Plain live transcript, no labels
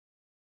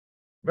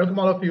Welcome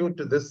all of you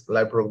to this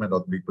live program on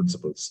Orthopedic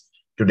Principles.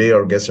 Today,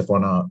 our guest of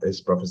honor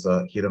is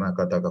Professor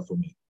Hiranka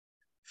Takafumi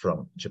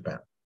from Japan.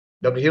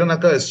 Dr.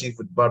 Hiranaka is Chief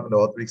of Department of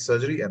Orthopedic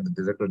Surgery and the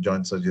Director of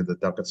Joint Surgery at the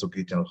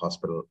Takatsuki General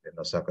Hospital in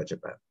Osaka,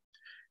 Japan.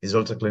 He's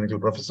also a clinical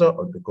professor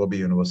at the Kobe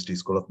University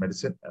School of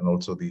Medicine and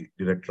also the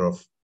Director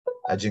of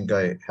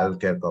Ajinkai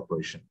Healthcare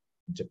Corporation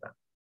in Japan.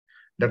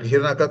 Dr.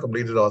 Hiranaka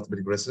completed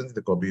orthopedic residency at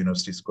the Kobe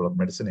University School of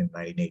Medicine in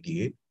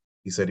 1988.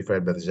 He's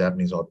certified by the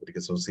Japanese Orthopedic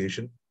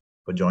Association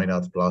for joint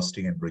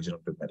arthroplasty and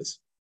regenerative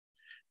medicine.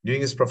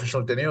 During his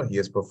professional tenure, he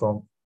has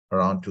performed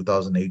around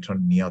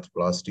 2,800 knee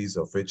arthroplasties,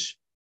 of which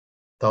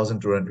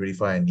 1,225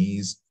 are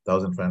knees,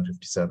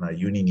 1,557 are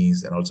uni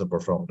knees, and also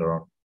performed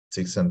around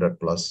 600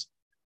 plus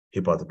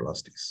hip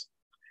arthroplasties.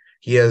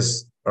 He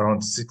has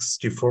around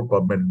 64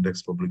 PubMed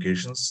Index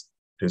publications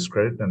to his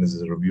credit and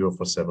is a reviewer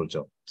for several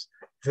journals.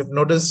 If you've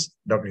noticed,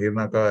 Dr.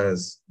 Hiranaka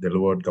has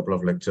delivered a couple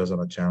of lectures on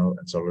our channel and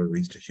it's already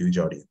reached a huge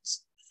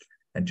audience.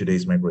 And today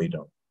is my great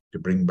honor to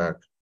bring back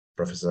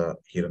Professor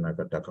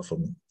Hiranka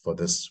Takafumi for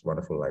this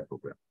wonderful live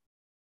program.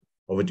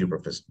 Over to you,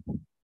 Professor.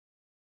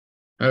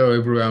 Hello,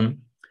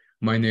 everyone.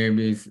 My name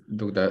is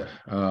Dr.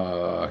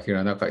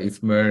 Hiranaka. It's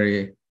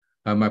very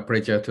my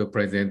pleasure to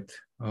present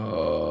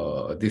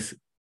this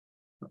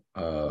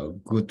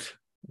good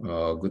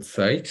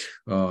site.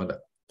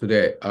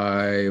 Today,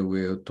 I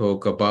will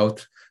talk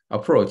about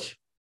approach.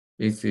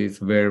 It is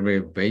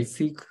very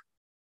basic,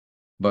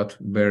 but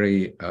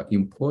very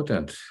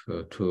important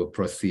to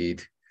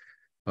proceed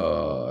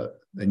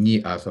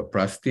knee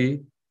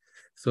arthroplasty.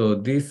 So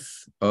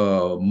this,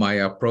 my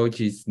approach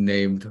is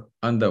named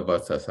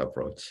UnderVastus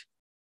Approach.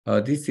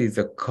 This is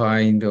a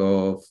kind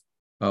of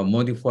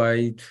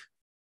modified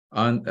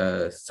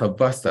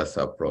subvastus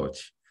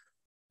approach.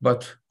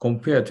 But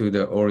compared to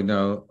the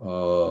original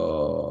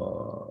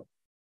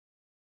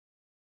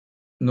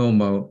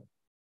normal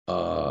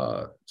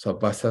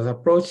subvastus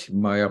approach,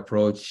 my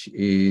approach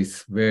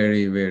is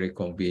very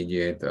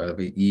convenient and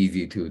very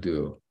easy to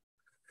do.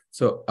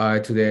 So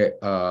today,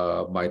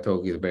 my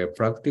talk is very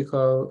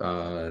practical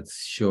and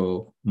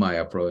show my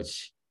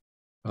approach,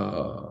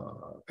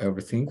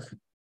 everything.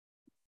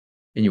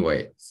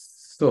 Anyway,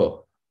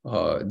 so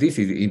this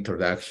is the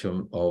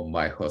introduction of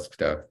my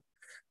hospital.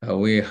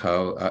 We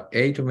have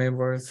 8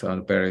 members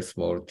and very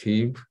small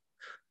team.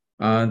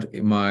 And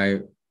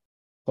my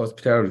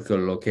hospital is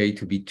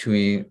located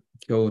between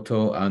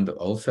Kyoto and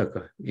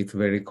Osaka. It's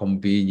very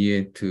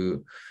convenient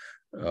to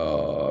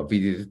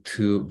visit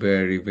 2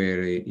 very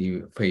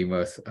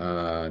famous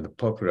and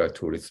popular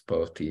tourist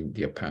spots in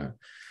Japan.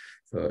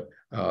 So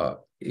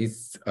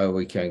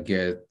we can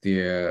get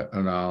there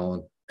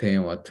around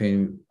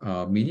 10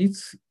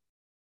 minutes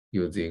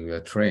using a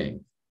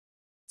train.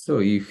 So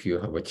if you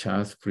have a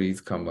chance, please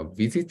come and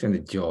visit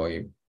and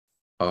join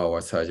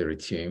our surgery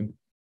team.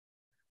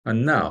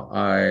 And now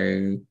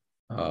I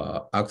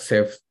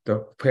accept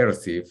the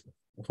fellowship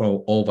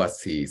from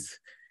overseas.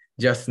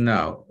 Just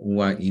now,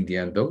 one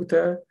Indian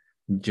doctor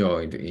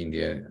joined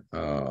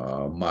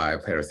my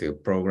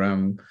fellowship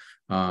program,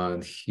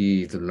 and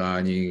he's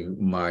learning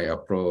my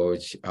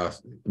approach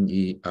as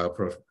unit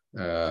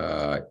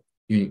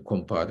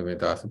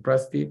compartment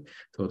arthroplasty,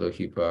 total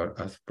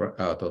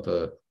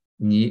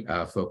knee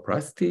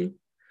arthroplasty.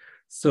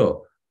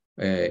 So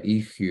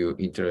if you're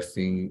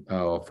interested in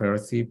our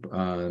fellowship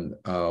and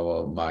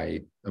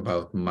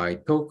about my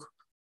talk,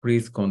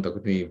 please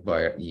contact me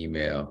via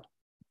email.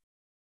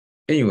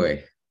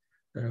 Anyway,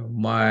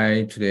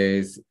 my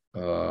today's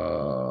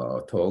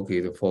talk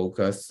is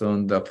focused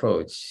on the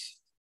approach.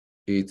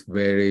 It's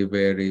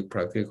very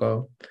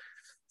practical.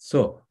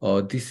 So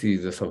this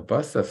is the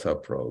subvastus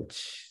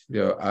approach.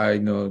 I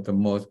know the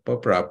most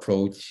popular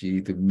approach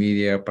is the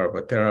medial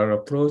parapatellar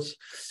approach,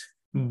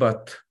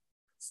 but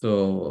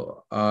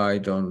so I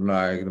don't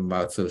like the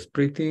muscle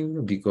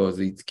splitting because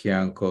it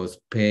can cause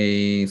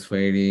pain,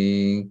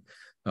 swelling,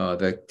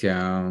 that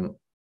can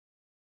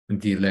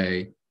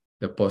delay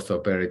the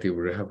post-operative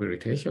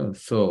rehabilitation.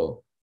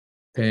 So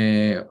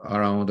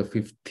around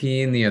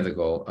 15 years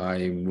ago,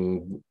 I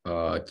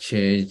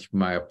changed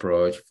my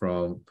approach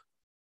from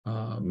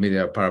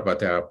medial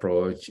parapatellar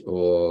approach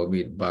or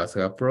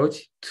mid-vascular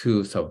approach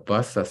to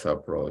subvastus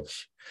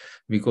approach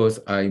because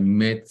I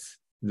met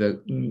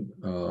the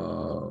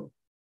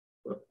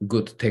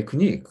good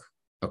technique,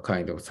 a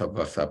kind of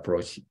subvastus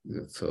approach,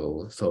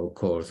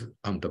 so-called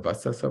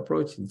UnderVastus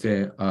approach.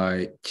 Then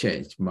I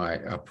changed my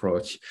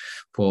approach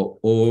for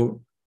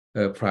all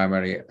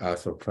primary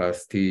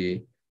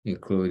arthroplasty,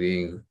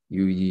 including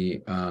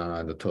uni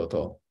and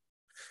total.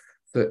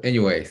 So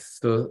anyway,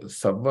 so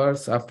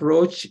subvastus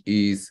approach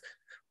is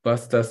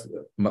vastus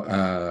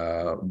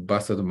muscles,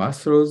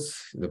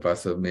 the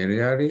vastus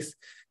malleolis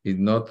is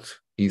not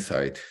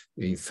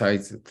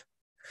incised.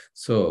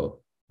 So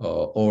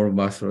all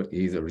muscle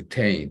is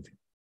retained.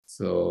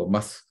 So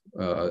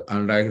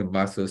unlike the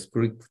muscle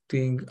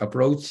splitting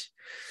approach,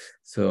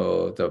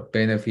 so the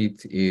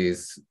benefit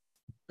is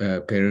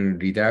pain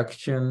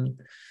reduction,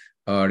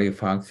 early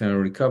functional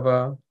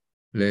recovery,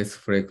 less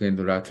frequent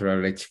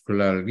lateral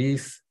reticular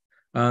release,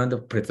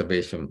 and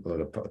preservation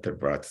of the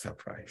blood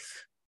supplies.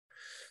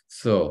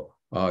 So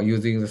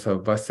using the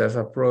UnderVastus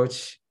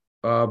approach,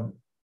 lateral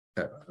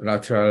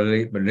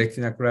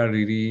retinacular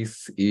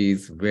release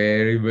is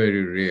very,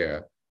 very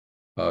rare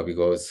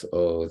because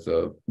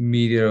the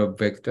medial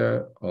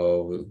vector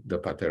of the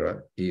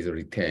patella is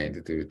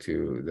retained due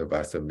to the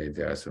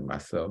vasomedial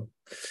muscle.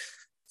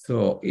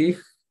 So if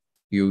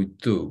you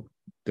do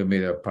the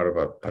medial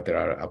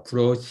patellar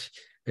approach,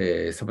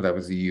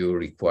 sometimes you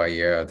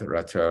require the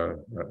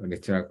lateral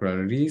retinacular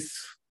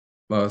release.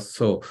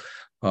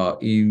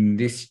 In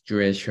this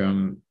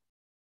situation,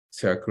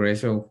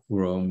 circulation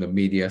from the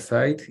medial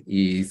side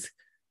is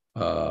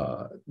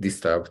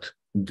disturbed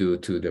due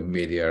to the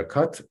medial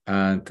cut,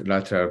 and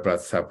lateral blood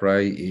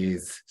supply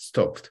is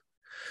stopped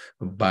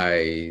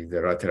by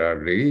the lateral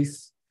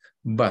release.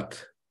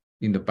 But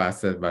in the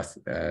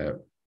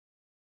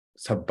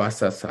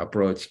UnderVastus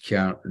approach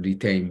can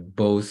retain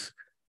both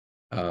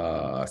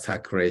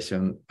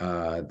circulation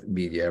and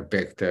medial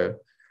vector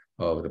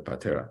of the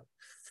patella.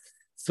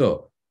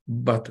 So,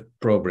 but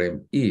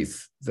problem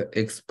is the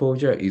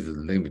exposure is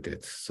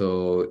limited.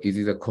 So it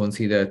is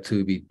considered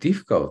to be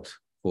difficult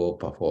to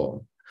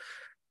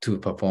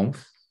perform.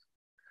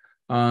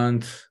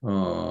 And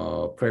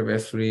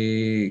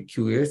previously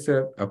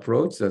QS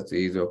approach, that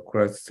is a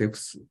classic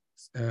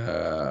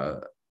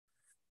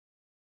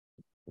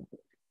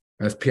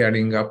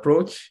pairing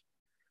approach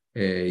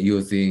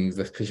using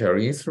the special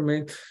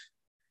instrument.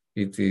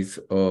 It is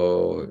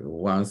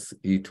once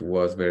it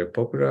was very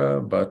popular,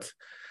 but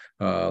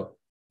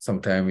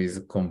sometimes is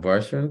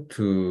conversion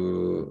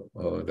to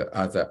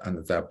another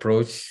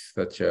approach,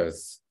 such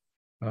as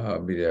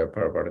medial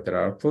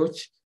parapatellar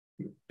approach,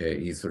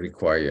 is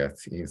required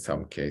in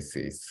some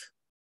cases.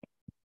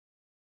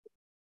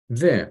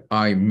 Then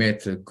I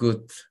met a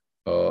good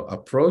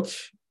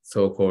approach,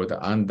 so-called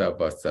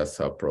UnderVastus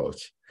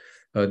approach.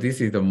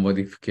 This is a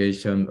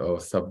modification of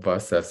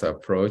UnderVastus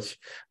approach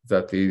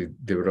that is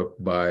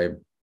developed by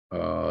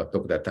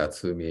Dr.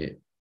 Tatsumi.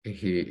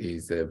 He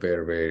is a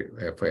very,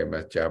 very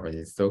famous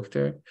Japanese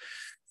doctor.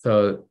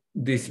 So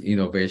this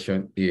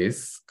innovation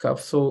is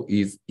capsule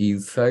is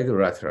inside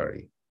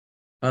laterally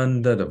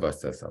under the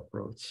UnderVastus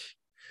approach.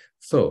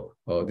 So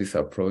this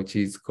approach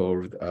is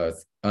called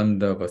as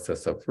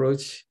UnderVastus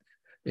approach,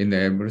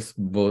 enables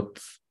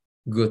both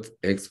good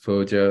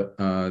exposure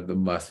and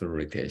muscle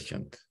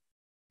retention.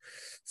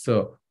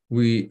 So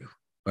we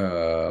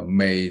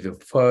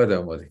made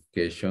further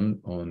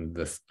modification on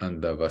this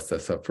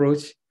UnderVastus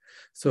approach.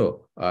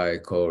 So I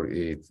call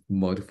it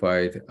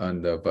modified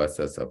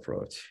UnderVastus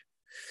approach.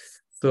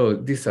 So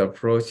this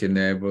approach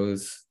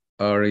enables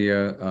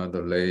earlier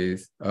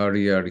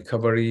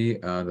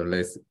recovery and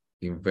less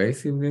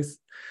invasiveness,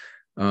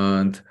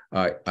 and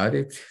I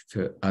added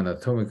to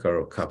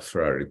anatomical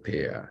capsular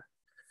repair.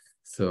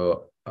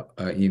 So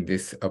in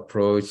this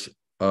approach,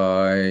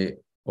 I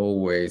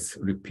always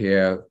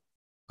repair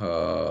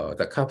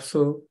the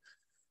capsule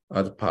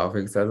as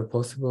perfect as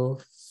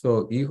possible.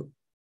 So if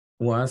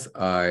once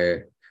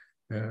I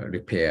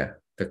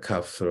repair the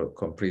capsule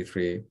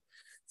completely,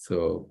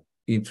 so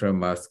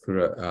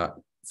intraarticular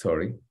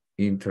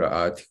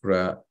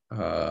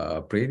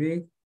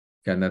bleeding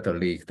cannot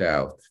leak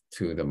out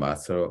to the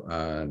muscle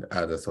and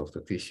other soft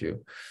tissue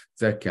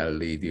that can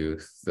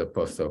reduce the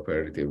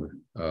postoperative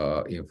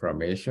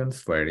inflammation,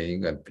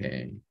 swelling, and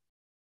pain.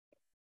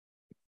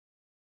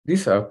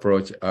 This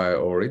approach I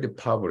already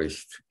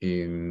published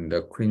in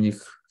the clinic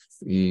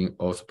in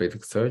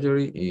orthopedic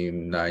surgery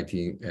in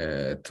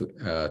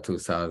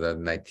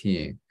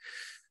 2019.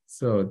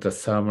 So the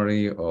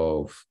summary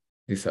of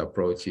this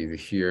approach is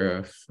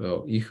here.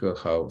 So if you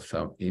have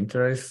some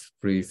interest,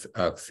 please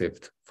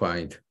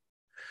find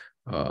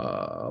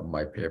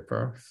my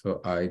paper. So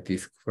I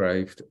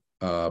described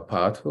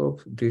part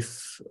of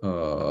this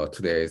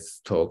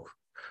today's talk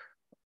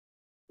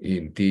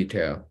in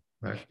detail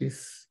like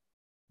this.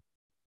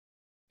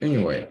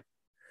 Anyway,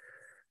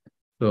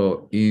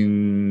 so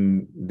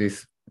in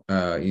this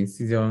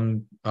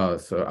incision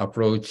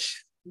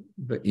approach,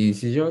 the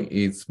incision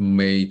is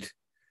made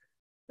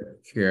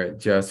here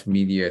just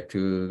medial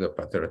to the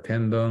patellar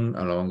tendon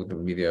along the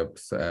medial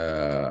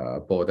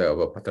border of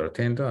a patellar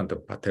tendon and the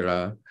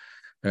patella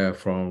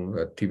from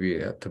the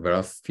tibia to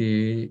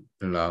velocity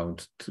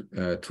around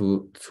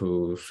 2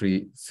 to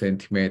 3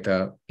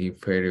 centimeter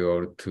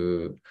inferior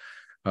to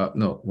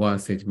 1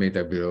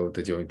 centimeter below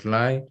the joint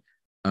line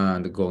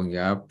and going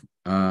up,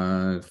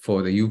 and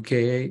for the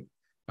UKA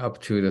up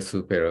to the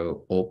superior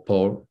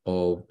pole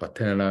of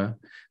patella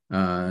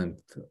and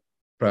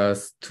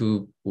plus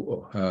 2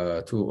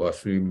 or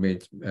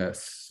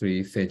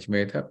 3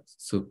 centimeter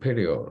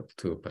superior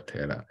to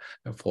patella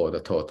for the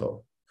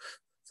total.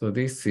 So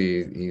this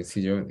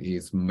incision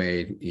is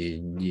made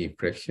in knee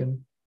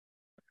flexion.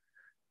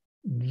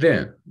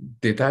 Then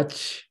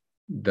detach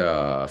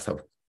the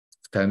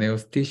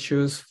subcutaneous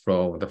tissues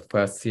from the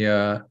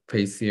fascia,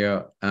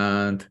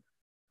 and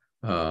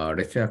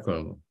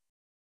retinaculum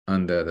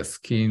under the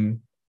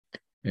skin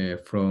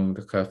from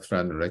the capsule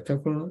and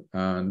retinaculum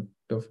and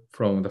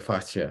from the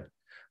fascia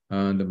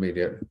and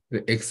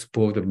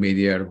expose the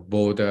medial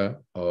border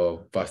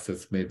of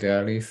vastus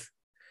medialis.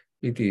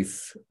 It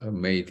is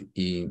made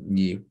in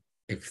knee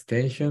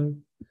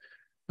extension,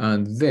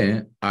 and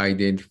then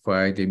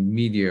identify the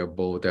medial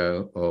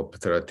border of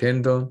patellar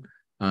tendon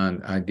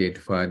and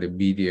identify the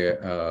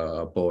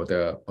medial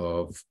border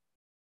of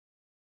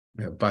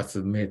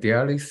vastus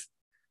medialis.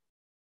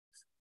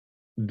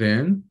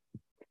 Then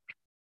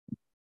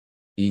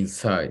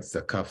inside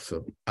the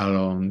capsule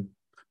along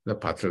the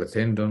patellar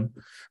tendon,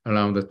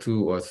 around the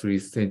 2 or 3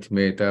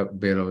 centimeters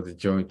below the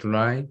joint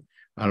line,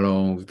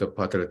 along the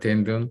patellar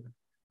tendon,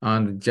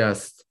 and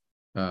just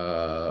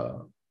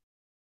to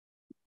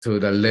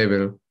the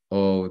level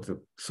of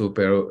the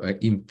superior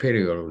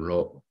inferior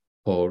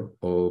pole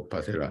of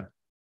patella.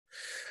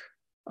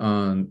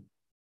 And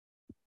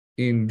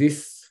in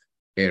this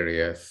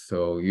area,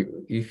 so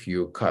if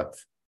you cut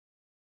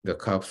the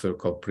capsule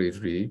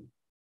completely,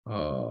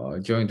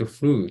 joint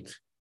fluid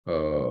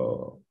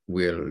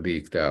will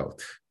leak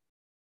out.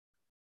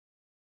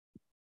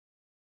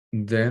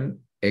 Then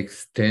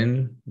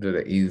extend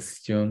the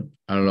incision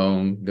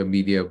along the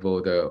medial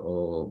border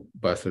of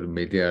vastus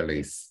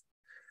medialis.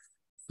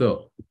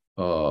 So,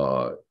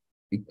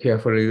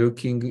 carefully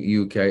looking,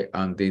 you can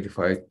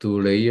identify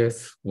 2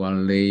 layers.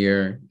 One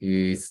layer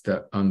is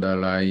the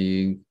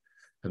underlying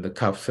the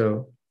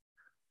capsule,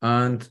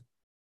 and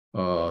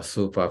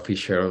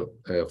superficial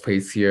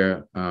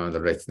fascia and the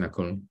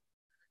retinaculum.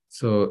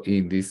 So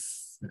in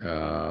this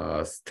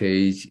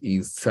stage,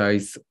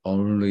 incise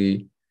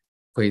only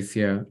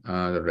fascia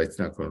and the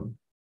retinaculum.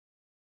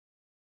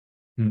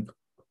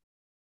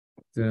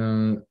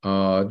 Then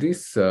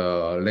this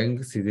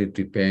length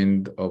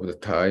depend of the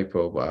type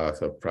of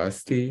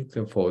arthroplasty.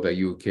 So for the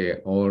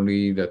UK,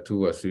 only the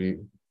 2 or 3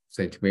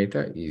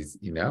 centimeter is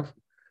enough.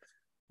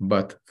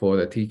 But for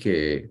the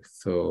TKA,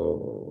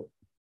 so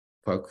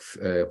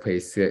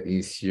fascia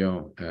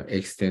incision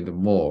extend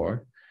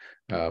more,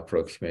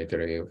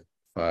 approximately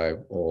 5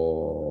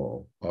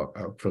 or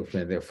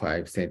approximately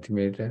 5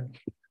 centimeter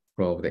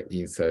from the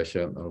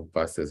insertion of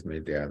vastus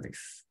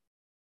medialis.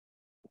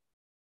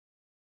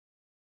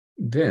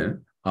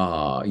 Then,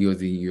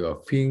 using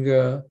your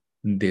finger,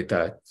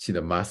 detach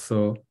the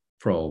muscle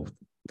from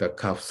the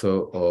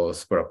capsule or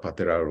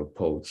suprapatellar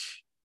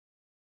pouch,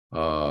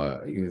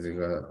 using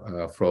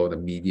from the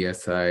medial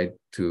side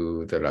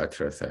to the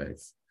lateral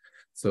sides.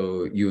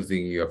 So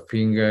using your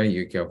finger,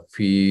 you can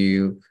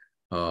feel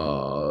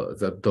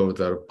the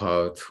dorsal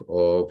part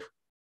of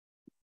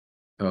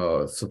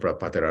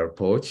suprapatellar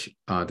pouch,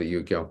 and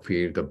you can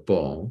feel the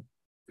bone,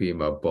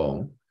 femur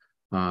bone,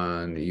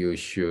 and you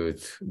should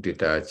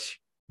detach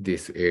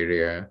this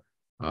area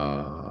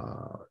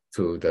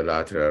to the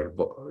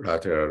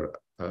lateral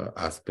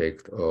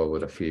aspect of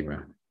the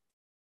femur.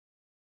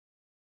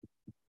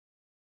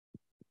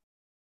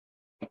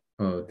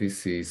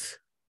 This is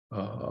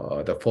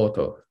the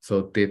photo.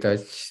 So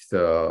detach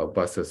the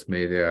vastus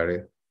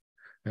medialis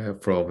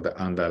from the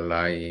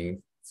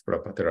underlying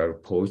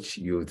suprapatellar pouch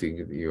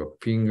using your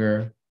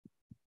finger.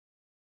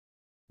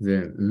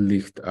 Then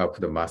lift up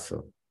the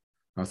muscle.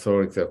 I'm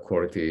sorry, the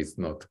quality is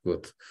not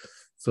good.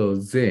 So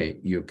then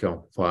you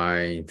can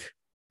find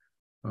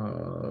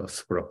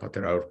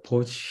suprapatellar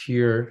pouch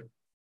here.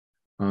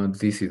 And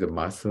this is the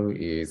muscle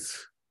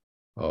is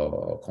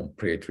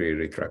completely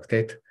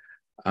retracted.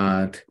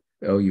 And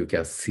you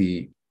can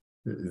see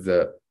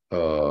the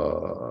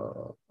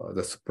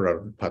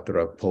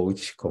suprapatellar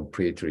pouch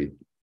completely.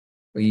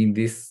 In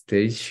this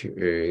stage,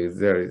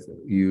 there is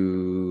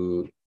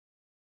you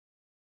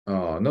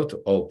not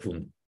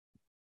open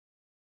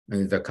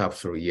the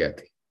capsule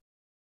yet.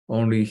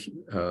 Only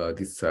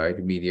this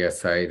side, medial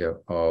side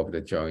of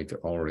the joint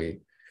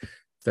only.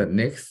 The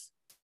next,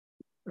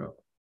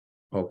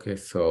 okay,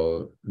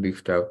 so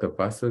lift up the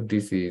vastus.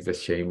 This is the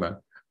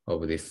schema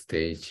of this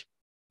stage.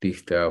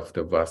 Lift up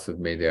the vastus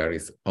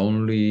medialis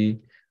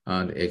only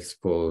and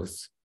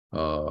expose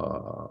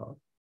the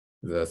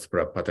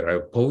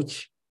suprapatellar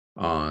pouch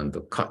and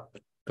cut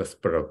the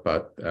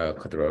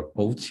suprapatellar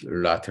pouch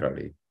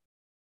laterally.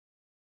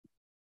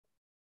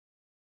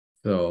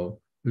 So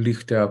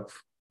lift up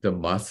the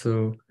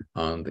muscle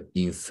and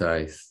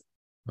incise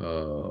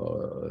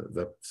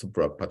the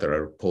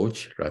suprapatellar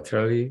pouch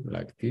laterally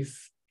like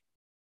this.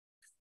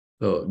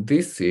 So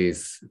this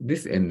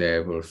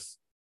enables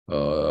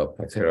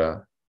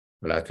patellar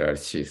lateral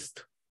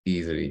cyst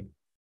easily.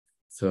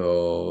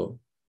 So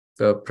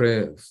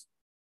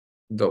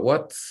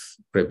what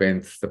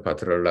prevents the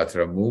patellar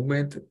lateral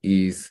movement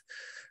is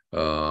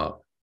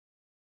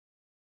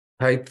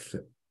tight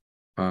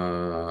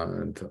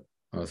and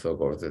also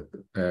called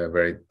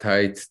very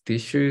tight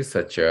tissues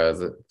such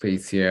as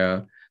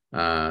fascia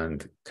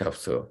and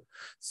capsule.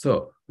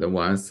 So the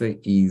ones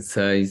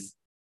inside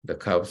the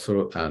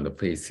capsule and the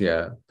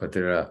fascia,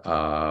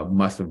 patella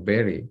muscle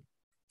belly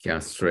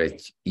can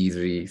stretch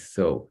easily,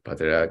 so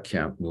patella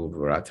can move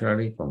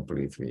laterally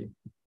completely.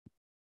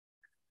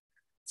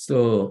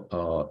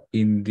 So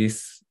in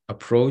this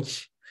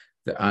approach,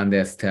 the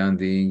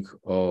understanding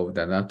of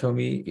the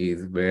anatomy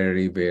is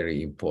very,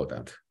 very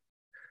important.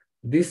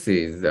 This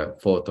is the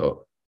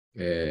photo.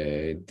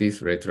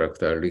 This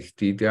retractor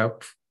lifted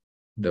up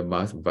the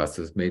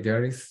vastus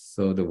medialis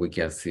so that we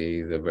can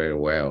see very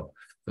well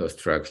the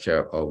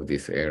structure of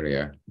this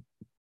area.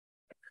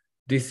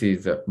 This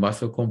is a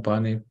muscle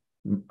compartment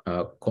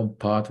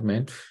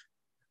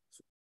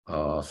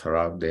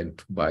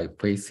surrounded by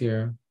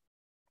fascia.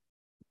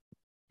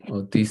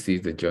 This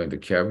is the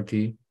joint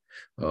cavity.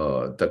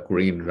 The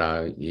green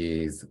line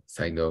is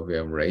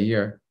synovium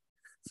layer.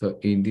 So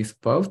in this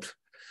part,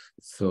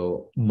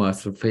 so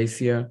muscle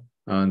fascia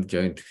and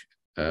joint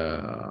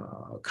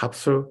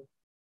capsule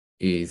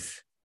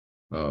is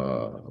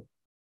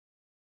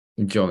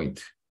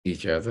joint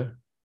each other.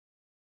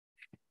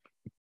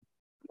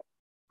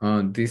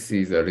 And this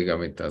is a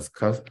ligamentous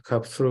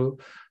capsule,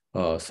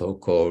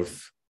 so-called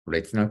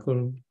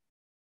retinacle.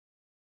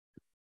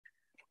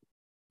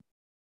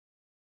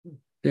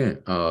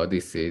 Then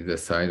this is the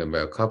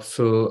synovial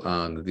capsule,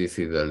 and this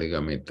is the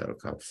ligamental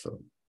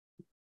capsule,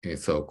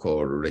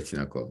 so-called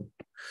retinacle.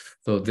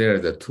 So there are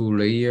the two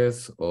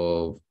layers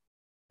of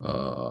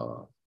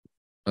a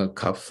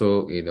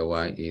capsule. Either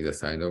one is a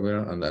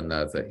synovial and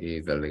another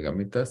is a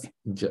ligamentous,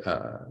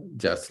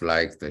 just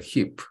like the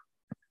hip.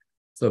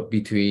 So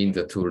between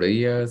the two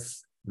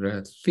layers,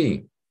 there's a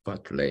thin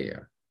fat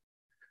layer.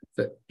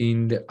 So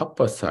in the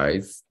upper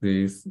side,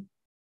 this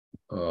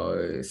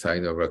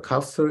synovial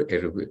capsule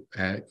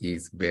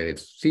is very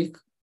thick,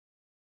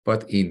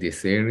 but in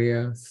this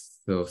area,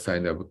 so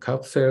synovial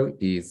capsule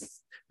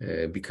is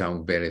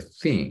become very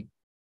thin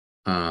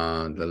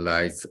and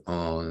lies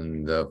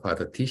on the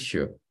fat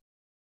tissue,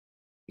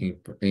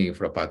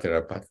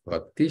 infrapatellar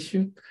fat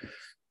tissue.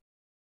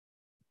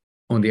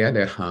 On the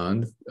other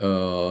hand,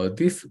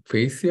 this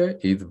fascia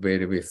is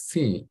very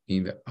thin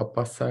in the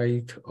upper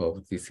side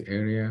of this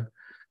area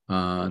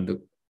and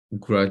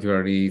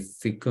gradually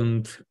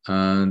thickened,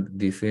 and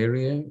this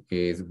area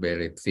is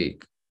very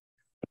thick.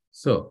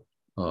 So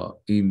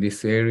in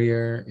this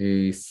area,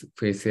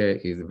 fascia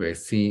is very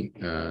thin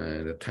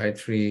and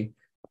tightly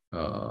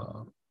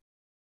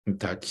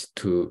attached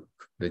to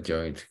the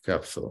joint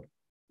capsule.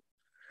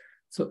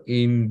 So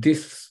in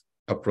this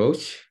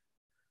approach,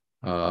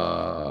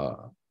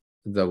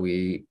 that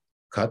we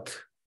cut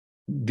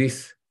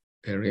this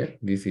area,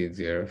 this is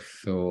there,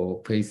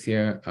 so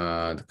fascia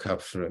and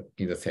capsule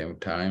in the same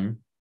time.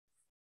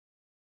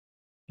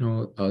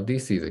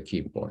 This is a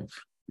key point.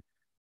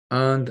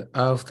 And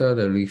after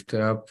the lift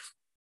up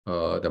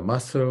the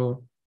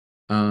muscle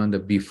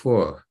and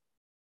before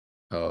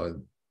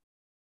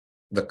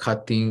the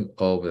cutting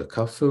of the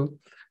capsule,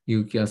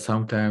 you can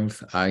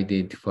sometimes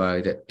identify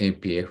the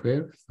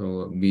MPFL,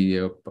 so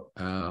medial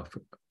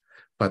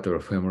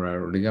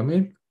patellofemoral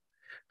ligament.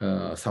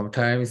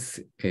 Sometimes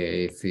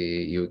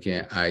you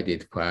can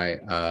identify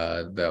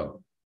the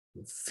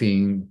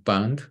thin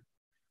band,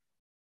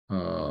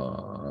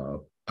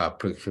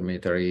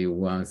 approximately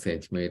 1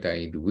 centimeter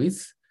in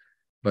width,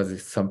 but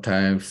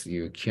sometimes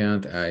you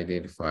can't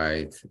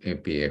identify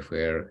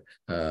MPFL.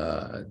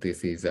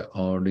 This is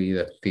only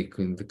the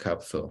thickened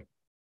capsule.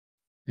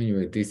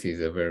 Anyway, this is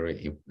a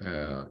very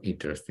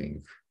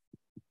interesting.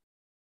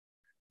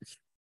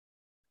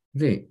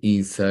 Then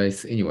inside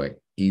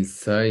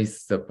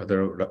the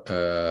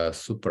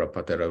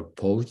suprapatellar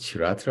pouch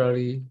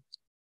laterally,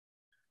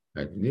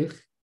 like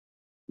this,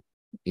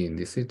 in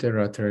this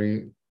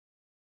laterally.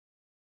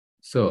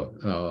 So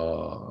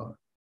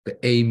the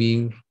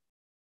aiming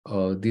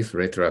of this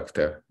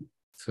retractor.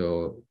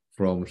 So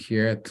from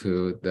here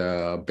to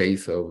the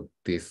base of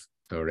this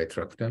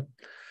retractor,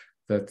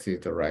 that is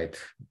the right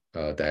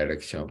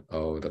direction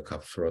of the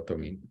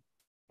capsulotomy.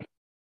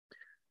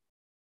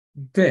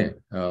 Then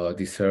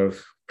the third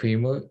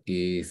femur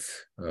is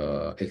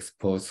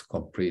exposed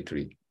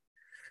completely.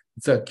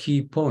 The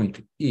key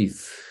point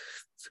is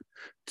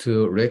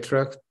to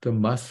retract the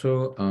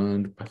muscle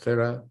and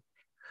patella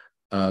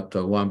at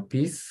one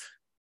piece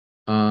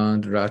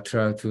and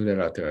lateral to the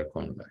lateral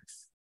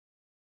condyles.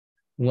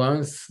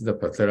 Once the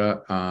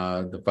patella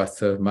and the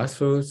vastus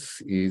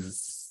muscles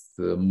is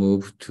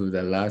moved to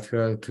the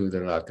lateral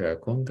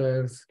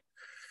condyles,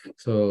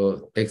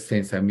 so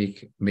extensor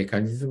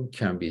mechanism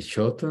can be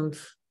shortened.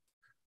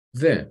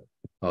 Then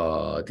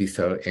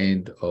distal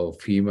end of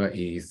femur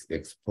is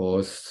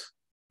exposed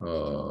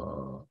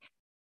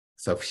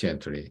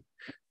sufficiently.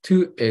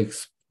 To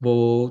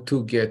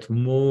get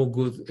more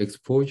good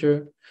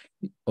exposure,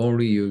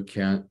 only you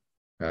can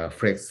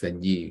flex the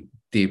knee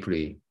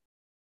deeply.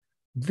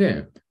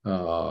 Then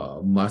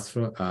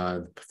muscle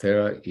and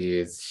patella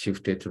is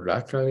shifted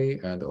laterally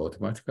and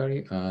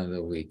automatically,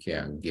 and we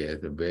can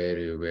get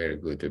very, very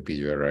good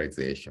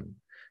visualization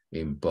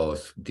in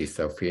both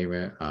distal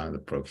femur and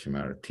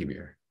proximal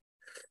tibia.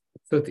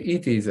 So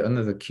it is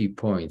another key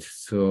point.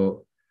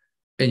 So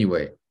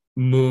anyway,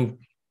 move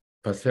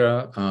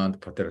patella and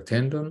patella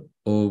tendon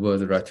over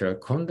the lateral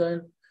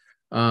condyle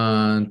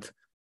and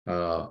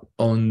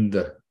on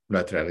the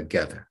lateral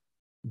gather.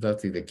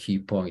 That is the key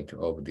point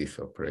of this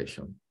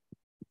operation.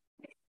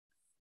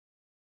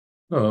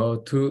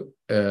 To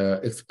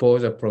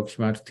expose the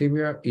proximal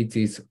tibia, it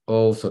is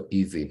also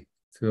easy.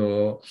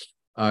 So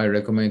I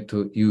recommend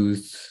to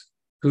use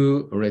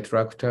two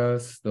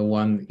retractors. The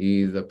one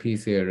is a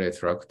PCA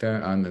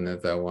retractor, and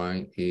another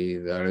one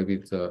is a little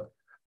bit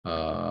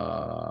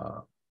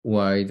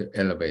wide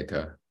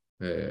elevator,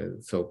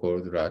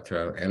 so-called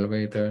lateral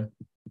elevator.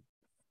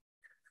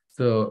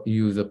 So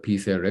use a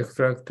PCA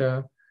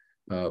retractor,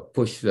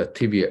 push the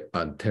tibia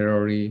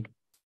anteriorly,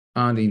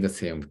 and in the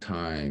same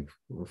time,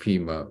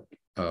 femur,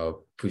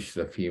 push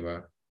the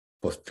femur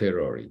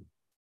posteriorly.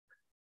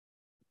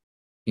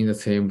 In the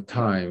same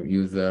time,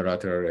 use the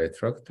lateral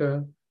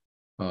retractor,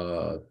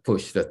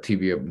 push the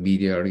tibia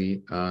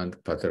medially and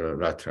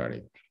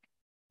laterally.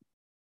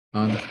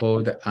 And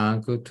hold the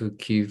ankle to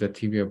keep the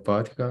tibia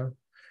vertical.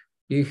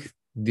 If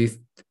this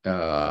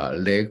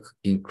leg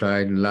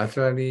inclined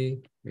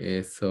laterally,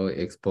 so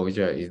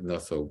exposure is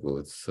not so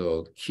good.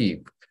 So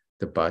keep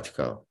the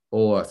vertical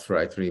or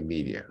slightly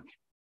medial.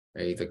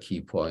 Is a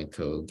key point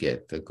to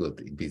get a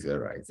good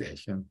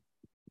visualization.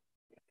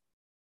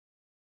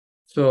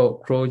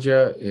 So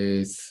closure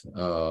is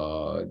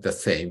the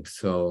same.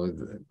 So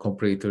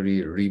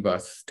completely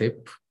reverse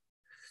step.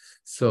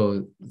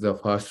 So the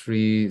first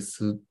three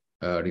should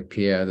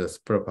repair the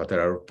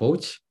suprapatellar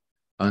pouch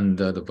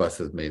under the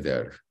vastus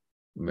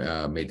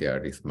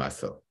medialis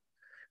muscle.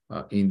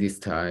 In this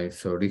time,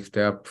 so lift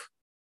up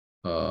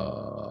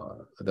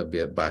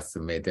the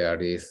vastus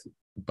medialis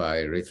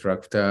by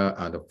retractor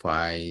and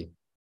find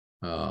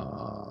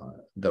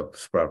the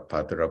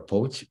suprapatellar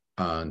pouch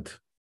and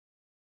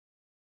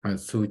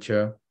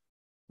suture,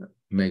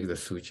 make the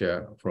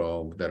suture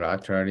from the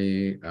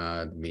laterally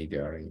and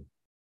medially.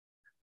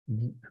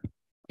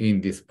 In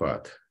this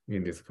part,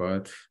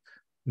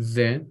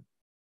 then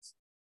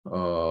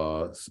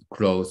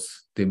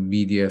close the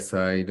medial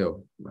side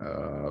of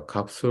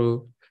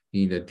capsule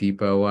in the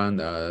deeper one,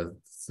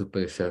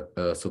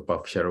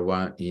 superficial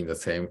one in the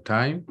same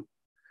time.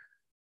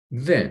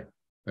 Then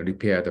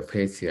repair the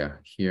fascia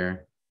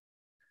here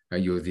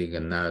using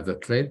another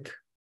thread.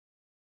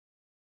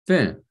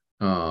 Then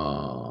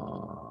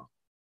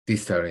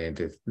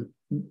disoriented.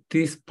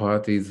 This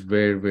part is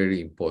very, very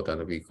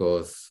important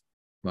because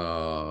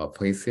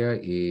fascia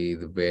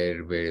is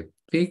very, very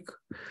thick.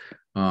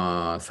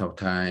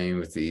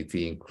 Sometimes it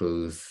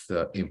includes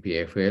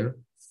MPFL.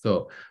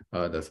 So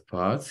the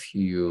parts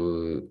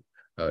you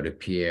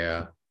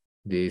repair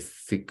this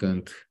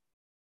second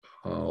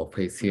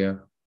fascia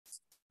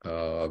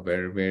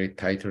very, very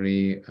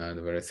tightly and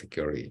very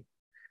securely.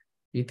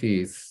 It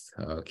is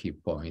a key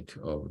point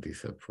of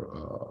this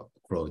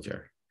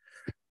closure.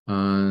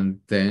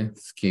 And then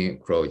skin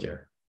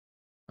closure.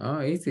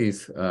 It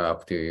is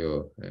up to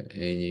you.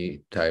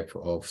 Any type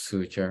of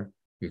suture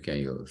you can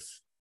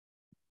use.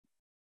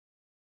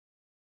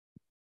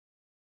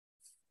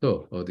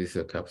 So this is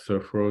a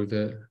capsule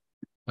closure.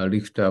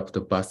 Lift up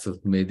the vastus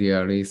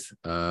medialis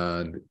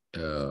and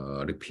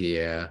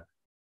repair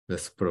the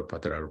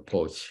suprapatellar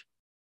pouch.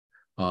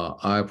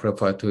 I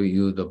prefer to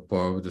use the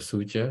bulb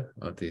suture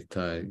at this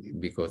time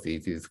because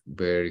it is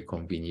very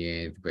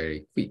convenient,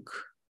 very quick.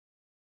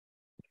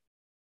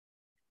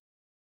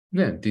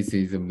 Then this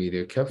is the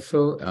medial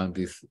capsule, and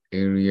this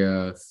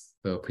area,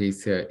 the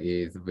fascia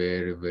is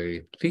very,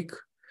 very thick.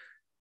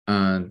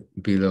 And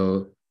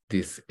below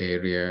this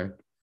area,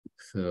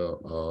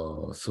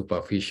 so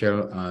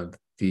superficial and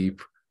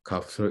deep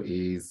capsule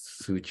is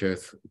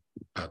sutures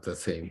at the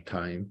same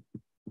time.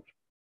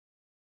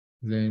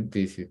 Then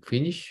this is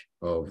finish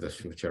of the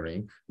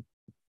suturing.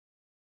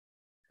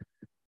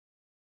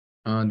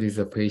 And this is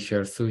a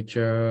facial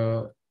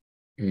suture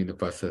in the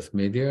vastus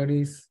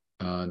medialis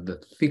and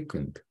the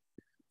thickened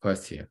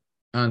fascia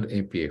and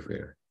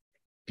MPFL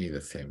in the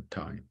same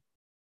time.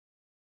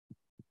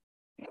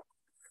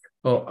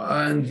 Oh,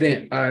 and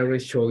then I will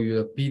show you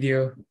a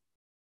video.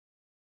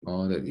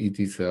 It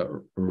is a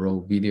raw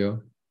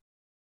video.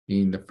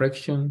 In the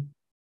flexion,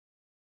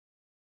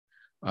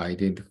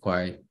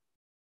 identify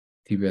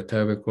tibia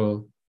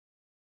cervical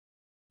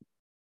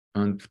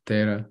and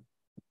patella,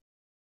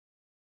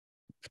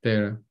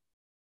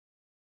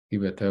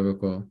 tibia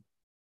cervical,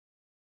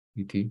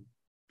 PT,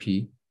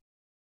 P,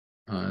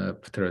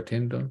 patella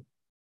tendon,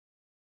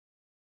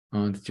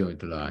 and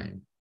joint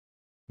line.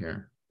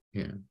 Here.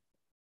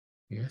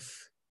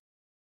 Yes.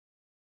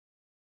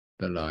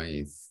 The line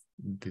is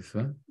this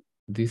one.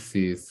 This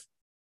is,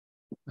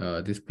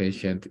 this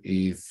patient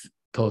is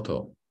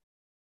total.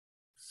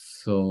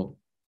 So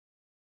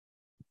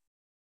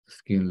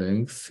skin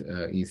length,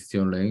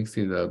 incision length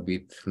is a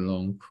bit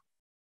long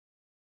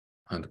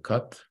and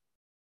cut,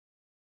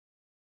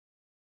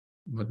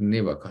 but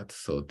never cut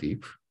so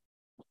deep.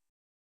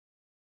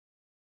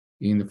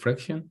 In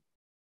flexion,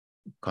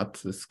 cut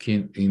the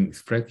skin in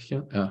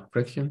flexion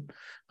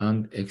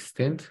and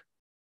extend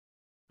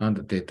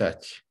and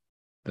detach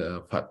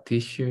the fat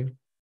tissue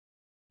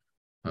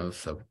of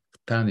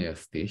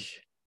subcutaneous tissue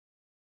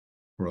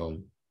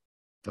from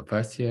the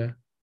fascia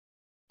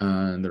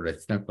and the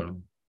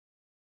retinaculum.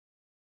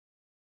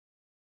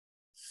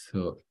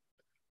 So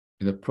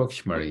in the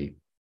proximally,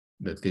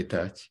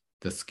 detach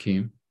the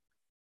skin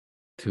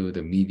to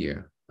the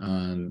media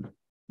and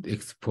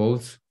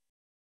expose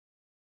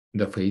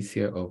the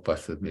fascia of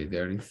vastus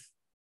medialis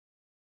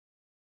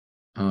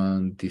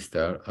and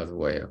distal as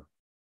well.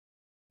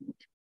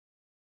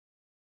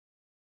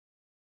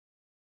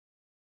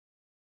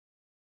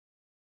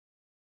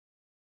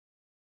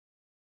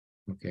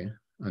 Okay,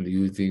 and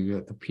using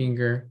the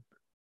finger,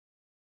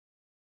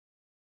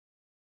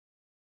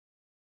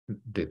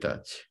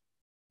 detach.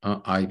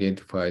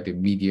 Identify the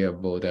medial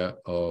border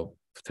of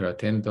patellar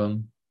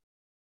tendon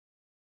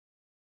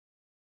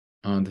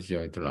and the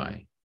joint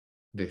line.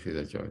 This is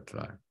a joint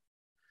line.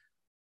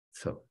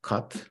 So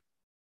cut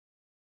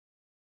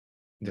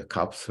the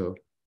capsule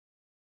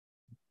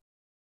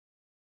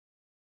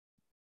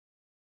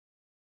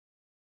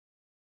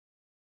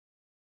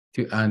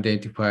to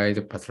identify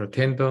the patellar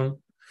tendon.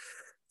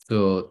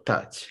 So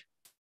touch,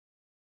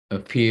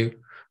 feel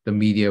the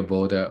medial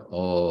border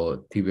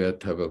or tibial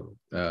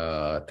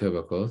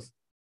tubercles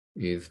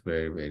is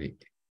very, very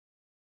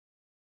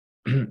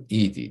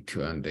easy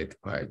to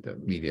identify the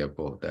medial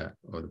border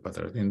of the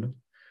patellar tendon.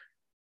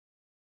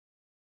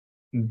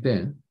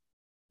 Then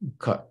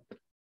cut.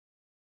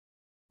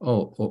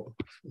 Oh,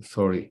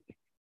 sorry.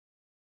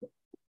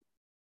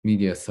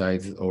 Medial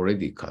side is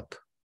already cut.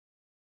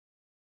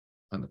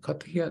 And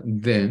cut here,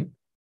 then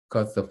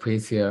cut the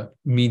fascia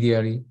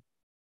medially.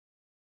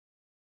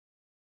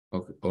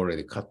 Okay,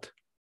 already cut.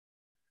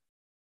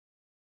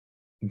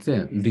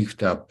 Then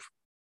lift up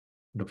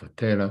the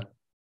patella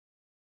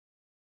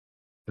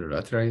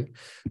laterally.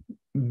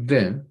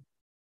 Then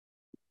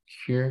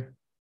here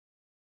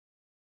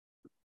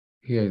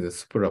is the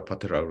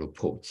suprapatellar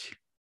pouch.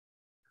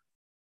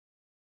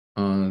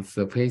 And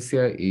the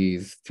fascia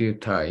is still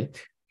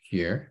tight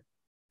here.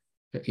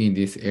 In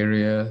this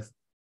area,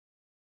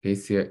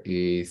 fascia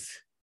is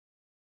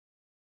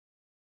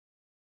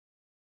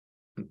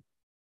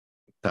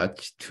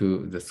attached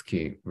to the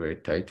skin very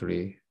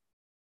tightly.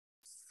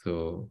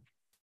 So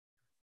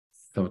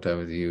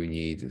sometimes you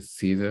need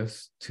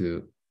scissors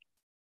to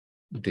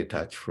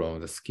detach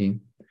from the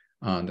skin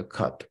and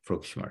cut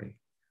proximally.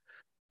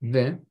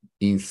 Then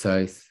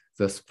inside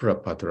the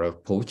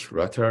suprapatellar pouch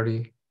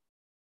laterally,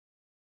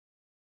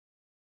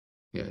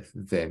 yes,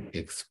 then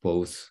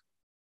expose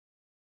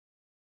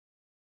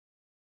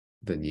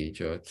the knee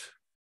joint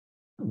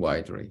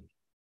widely.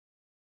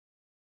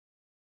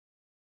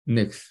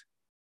 Next,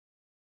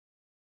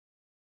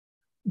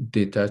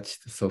 detach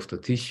the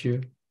soft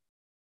tissue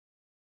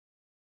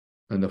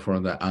and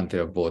from the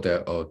anterior border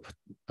of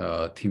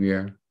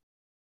tibia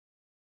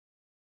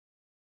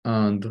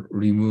and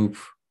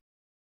remove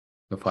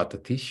the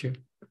fat tissue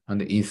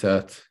and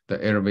insert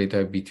the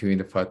elevator between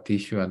the fat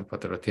tissue and the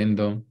patellar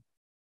tendon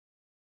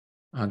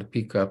and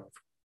pick up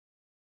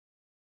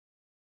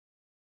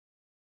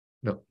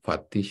the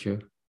fat tissue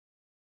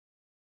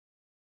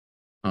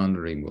and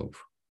remove.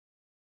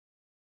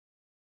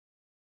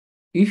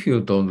 If you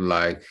don't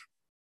like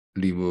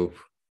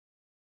remove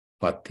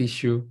fat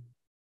tissue,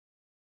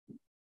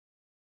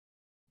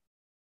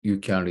 you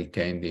can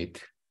retain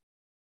it.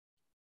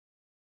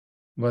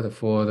 But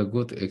for the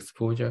good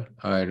exposure,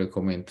 I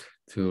recommend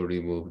to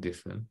remove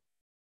this one.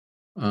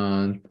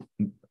 And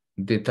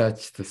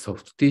detach the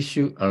soft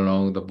tissue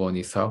along the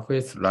bony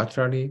surface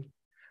laterally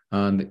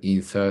and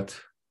insert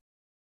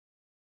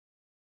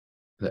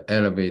the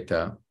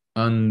elevator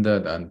under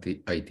the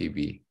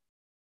ITB.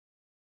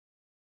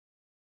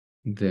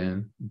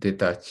 Then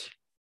detach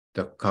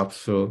the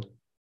capsule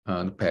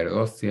and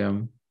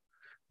periosteum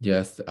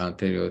just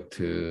anterior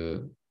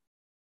to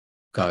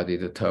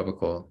guarded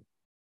tubercle.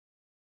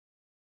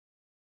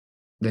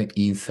 Then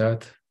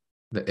insert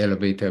the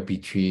elevator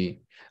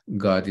between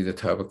guarded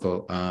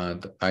tubercle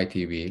and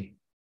ITB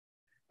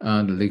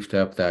and lift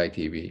up the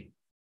ITB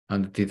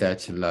and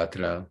detach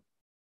lateral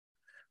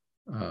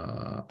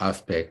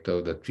aspect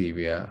of the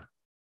tibia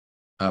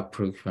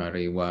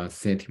approximately 1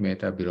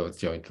 centimeter below the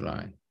joint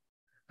line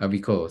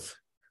because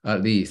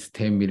at least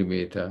 10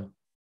 millimeter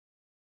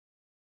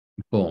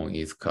bone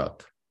is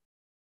cut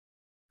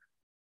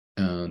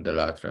on the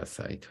lateral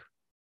side.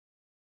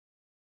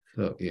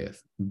 So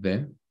yes,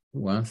 then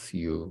once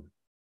you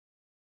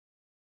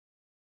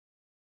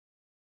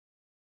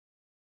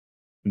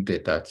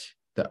detach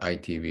the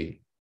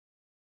ITB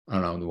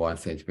around 1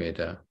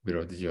 centimeter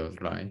below the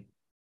joint line,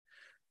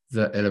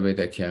 the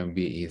elevator can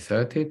be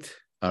inserted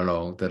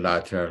along the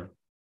lateral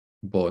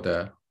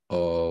border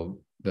of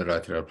the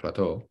lateral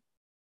plateau.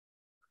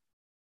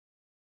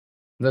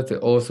 That's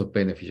also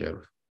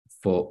beneficial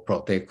for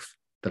protect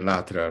the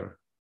lateral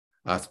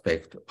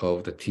aspect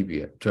of the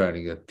tibia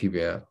during the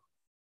tibia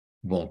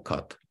bone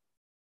cut.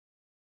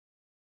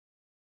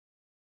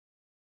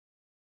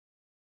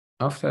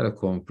 After the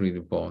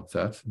complete bone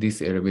cut,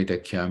 this elevator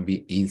can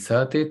be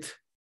inserted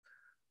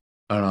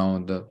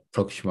around the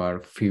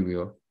proximal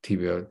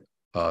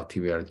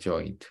tibial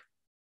joint.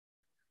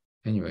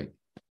 Anyway,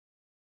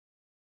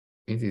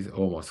 it is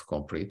almost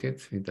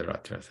completed in the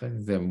lateral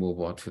side. Then move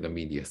on to the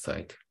medial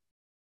side.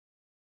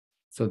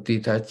 So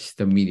detach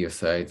the medial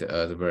side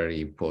as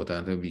very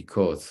important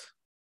because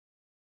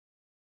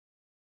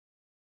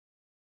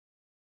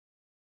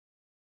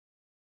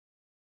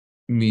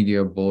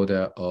medial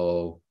border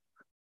of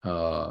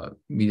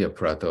media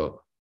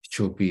plateau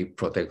should be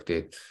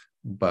protected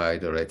by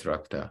the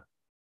retractor.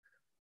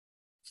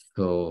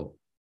 So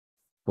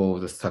for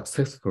the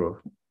successful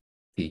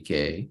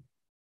TK,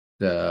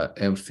 the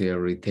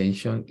MCL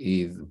retention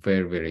is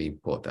very, very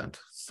important.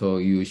 So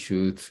you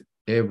should,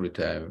 every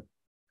time,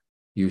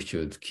 you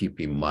should keep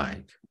in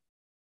mind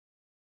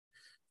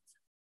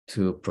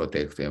to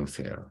protect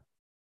MCL.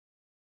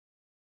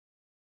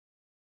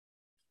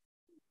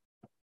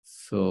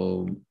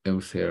 So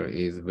MCL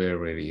is very,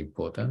 very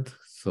important.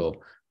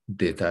 So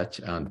detach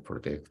and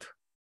protect.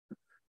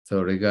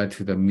 So regard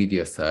to the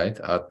media side,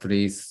 at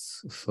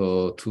least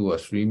 2 or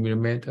 3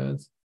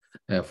 millimeters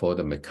for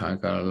the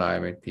mechanical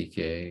alignment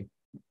TK,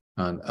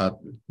 and at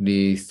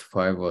least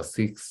 5 or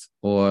 6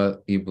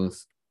 or even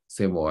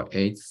 7 or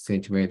 8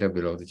 centimeters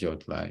below the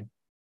joint line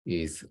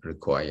is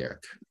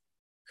required.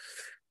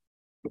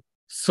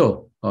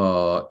 So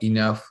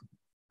enough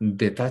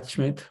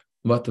detachment,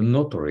 but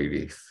not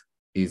release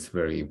is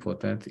very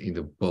important in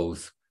the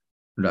both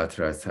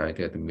lateral side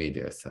and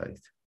medial side.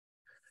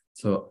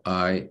 So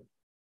I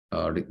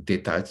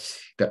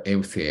detach the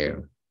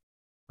MCL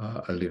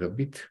a little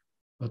bit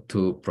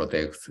to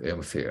protect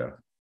MCL.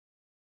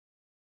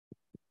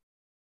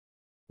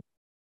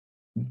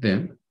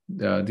 Then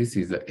this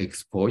is the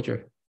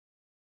exposure.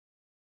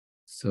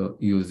 So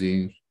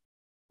using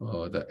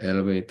the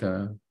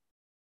elevator.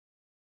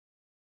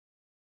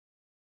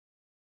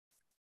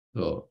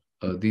 So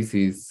this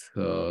is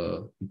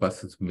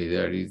vastus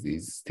medialis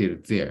is still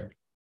there,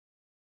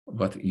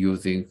 but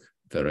using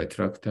the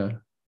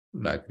retractor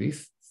like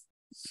this,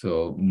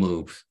 so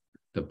moves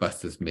the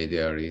vastus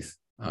medialis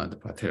and the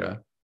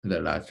patella, the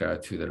lateral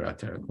to the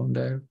lateral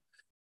condyle.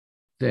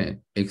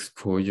 Then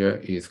exposure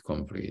is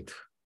complete.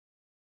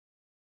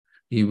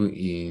 Even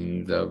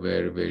in the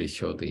very, very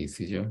short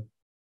incision,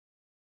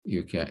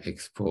 you can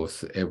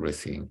expose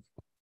everything.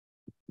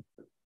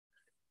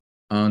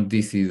 And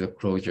this is a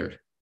closure.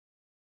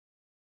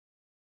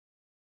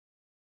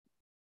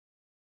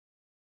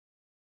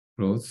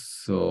 Close,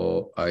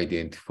 so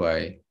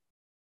identify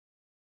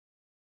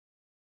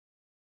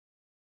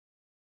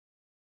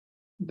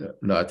the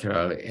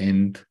lateral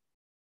end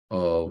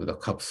of the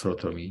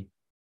capsulotomy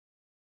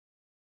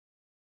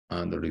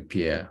and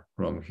repair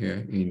from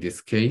here. In this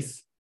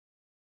case,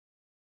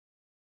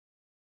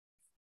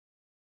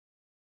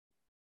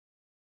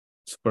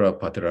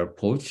 suprapatellar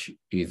pouch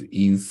is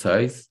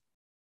inside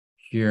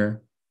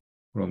here,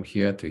 from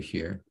here to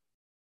here.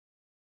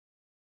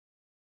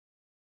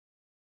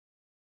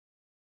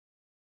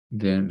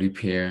 Then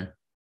repair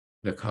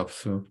the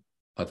capsule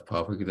as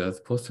perfect as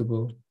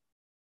possible.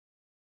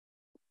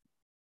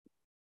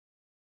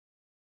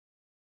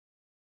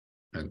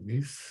 Like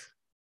this.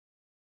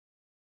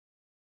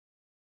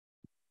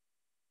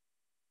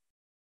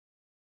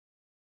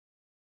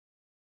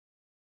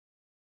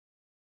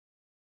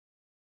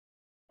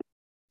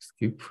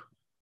 Skip.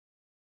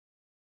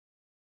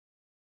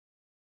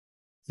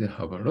 Then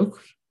have a look.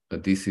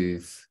 This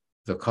is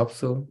the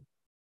capsule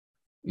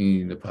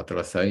in the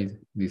patellar side.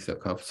 This is a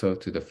capsule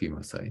to the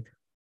femur side.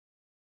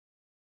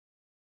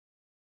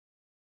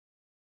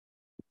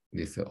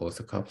 This is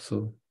also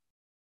capsule.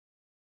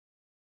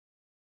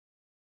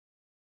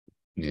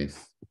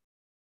 Yes.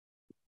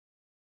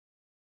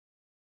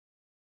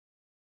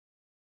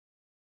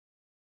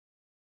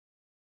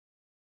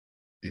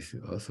 This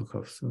is also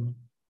capsule.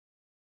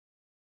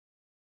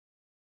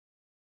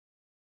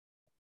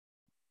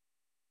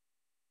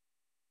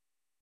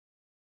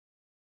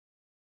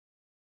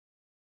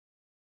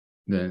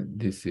 Then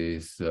this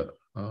is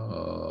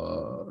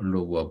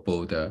lower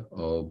border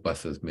of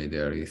vastus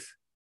medialis.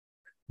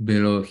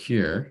 Below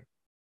here,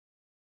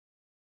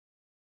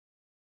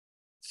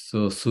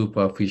 so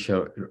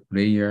superficial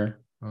layer,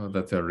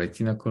 that's a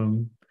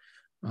retinaculum,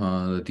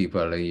 the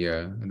deeper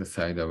layer, the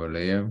side of a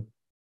layer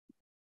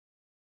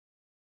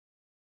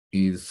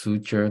is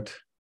sutured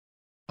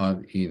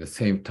at in the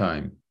same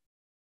time,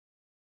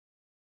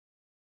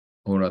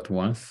 all at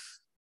once,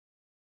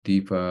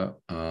 deeper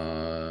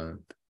and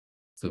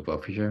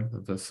superficial,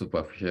 the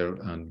superficial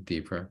and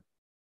deeper.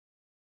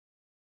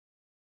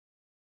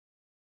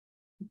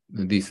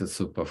 This is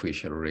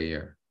superficial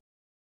layer.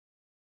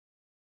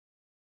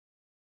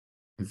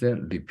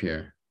 Then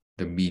repair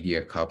the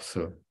media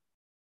capsule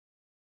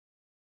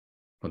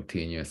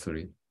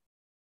continuously.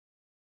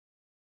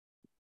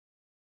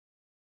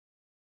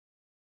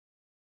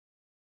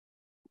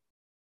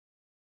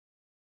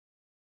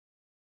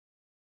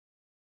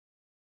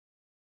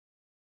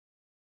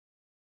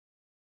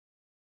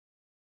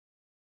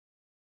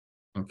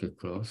 Okay,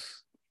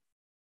 close.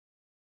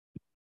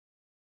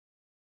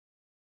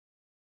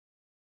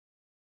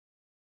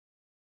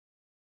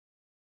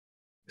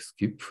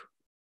 Skip.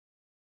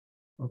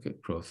 Okay,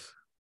 close.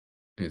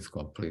 It's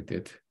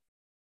completed.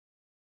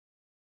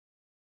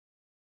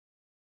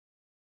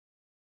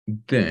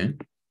 Then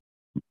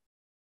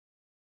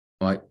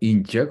I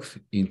inject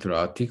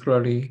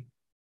intra-articularly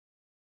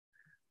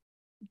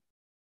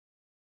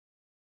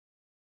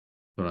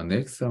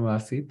tranexam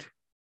acid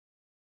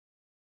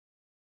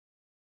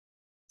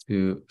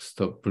to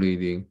stop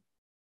bleeding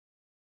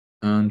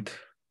and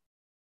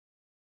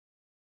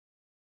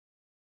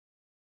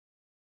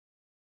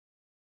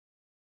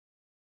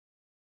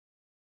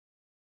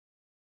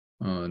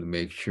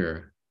make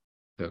sure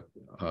the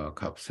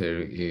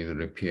capsule is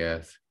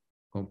repaired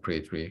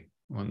completely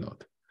or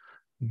not.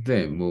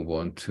 Then move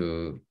on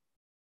to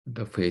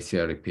the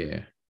facial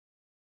repair.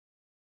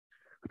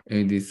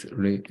 In this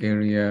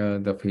area,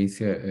 the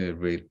facial is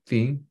very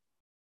thin.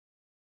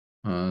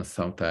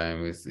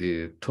 Sometimes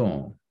it's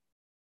torn.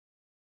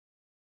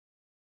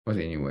 But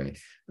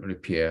anyways,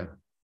 repair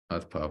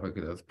as perfect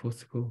as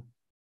possible.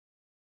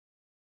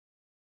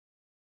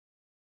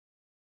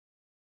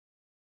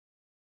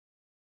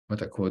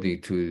 But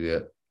according to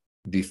the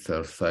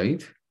distal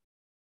side,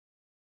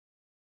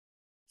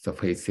 the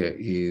facial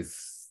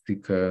is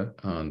thicker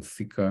and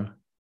thicker.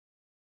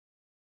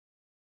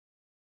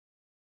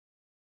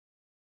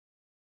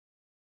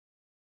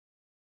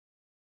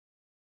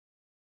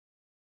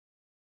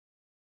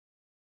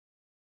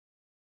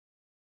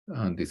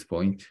 At this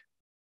point,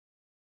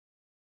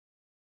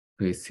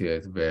 facial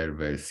is very,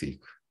 very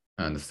thick.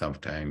 And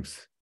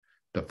sometimes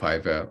the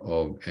fiber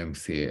of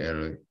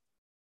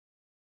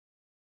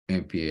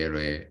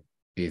MPLA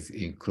is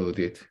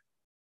included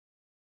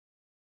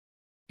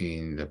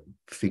in the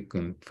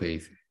thickened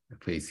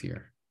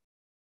fascia.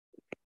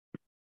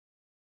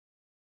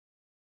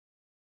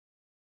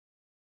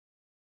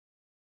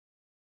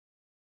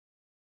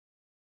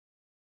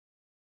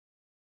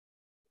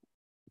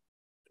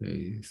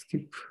 Okay,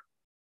 skip.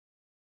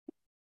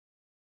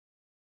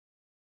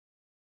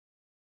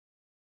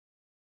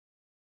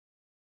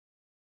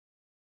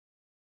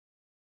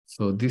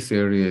 So this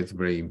area is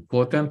very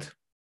important.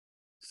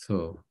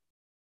 So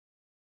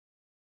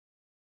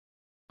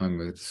I'm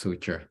going to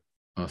suture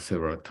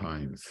several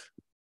times.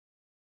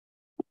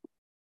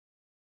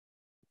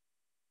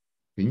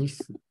 Finish.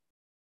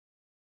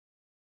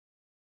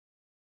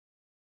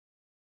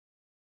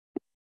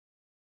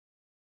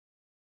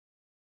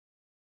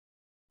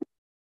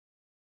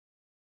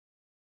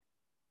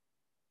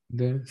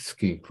 Then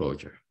skin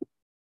closure.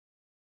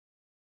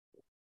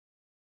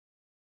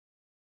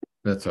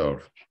 That's all.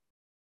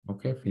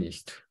 Okay,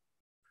 finished.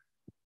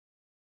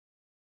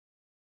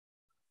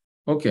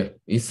 Okay,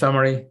 in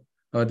summary,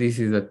 this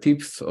is the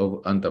tips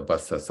of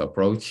UnderVastus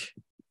approach.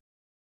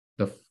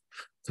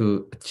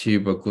 To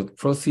achieve a good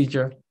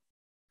procedure,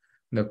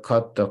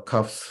 cut the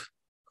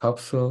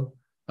capsule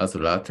as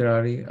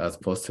laterally as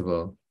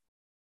possible,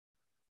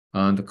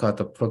 and cut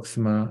the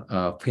proximal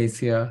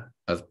fascia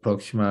as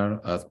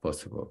proximal as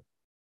possible.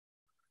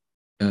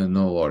 And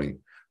no worry,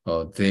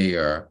 they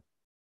are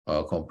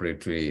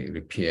completely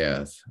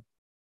repaired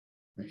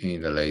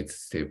in the late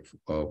step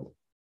of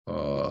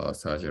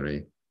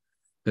surgery.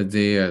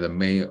 They are the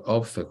main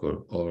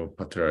obstacle of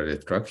patellar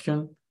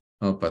retraction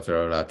or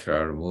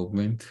lateral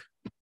movement.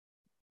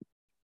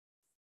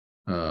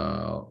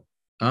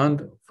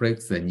 And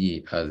flex the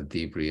knee as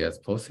deeply as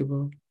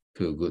possible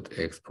to good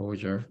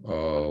exposure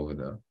of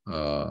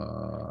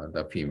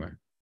the femur.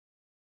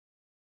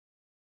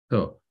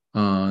 So,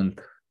 and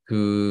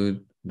to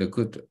the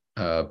good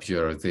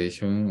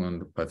visualization on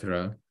the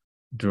patella,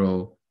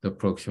 draw the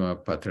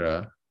proximal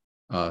patella,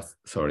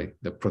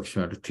 the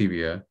proximal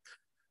tibia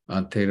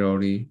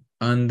anteriorly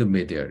and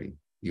medially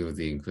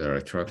using the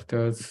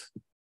retractors.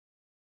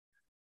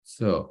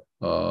 So,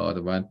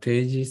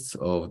 advantages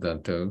of the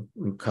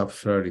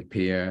capsular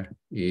repair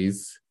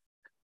is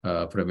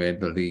prevent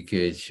the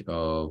leakage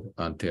of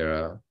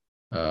anterior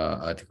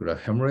articular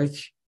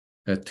hemorrhage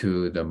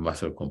to the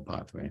muscle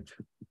compartment.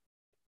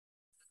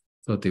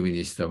 So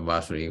diminish the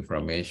muscle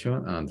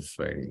inflammation and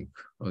swelling.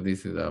 So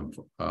this is the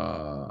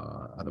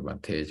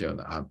advantage of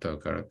the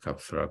anterior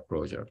capsular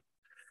closure.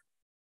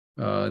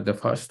 The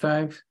first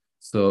type,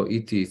 so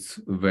it is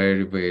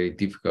very, very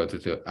difficult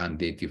to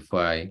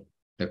identify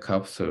the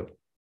capsule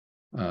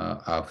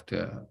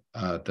after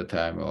the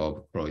time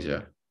of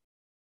closure.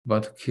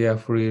 But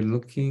carefully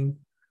looking,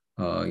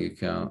 you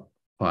can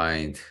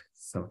find,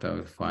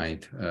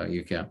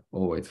 you can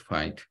always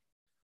find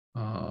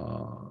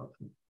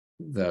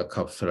the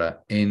capsular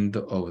end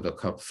of the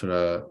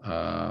capsular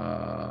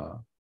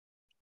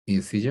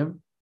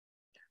incision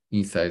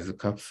inside the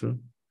capsule,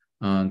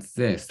 and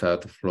then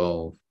start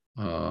from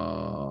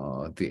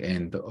the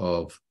end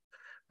of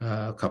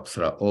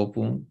capsular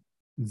open,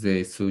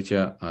 they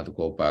suture and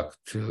go back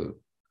to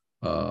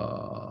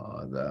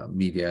the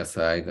medial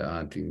side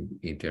and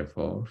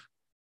interfold.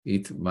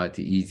 It's much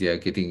easier,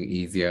 getting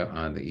easier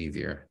and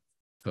easier.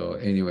 So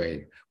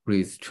anyway,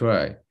 please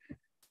try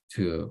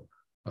to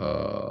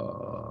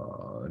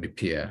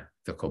repair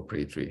the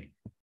completely.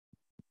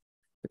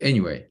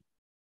 Anyway,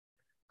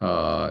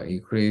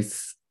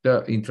 increase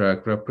the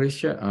intraocular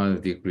pressure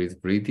and decrease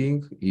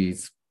bleeding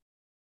is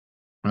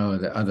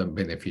the other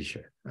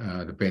beneficial,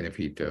 the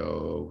benefit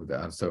of the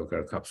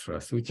anterior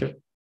capsular suture.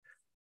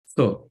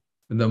 So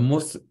the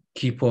most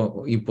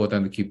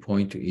important key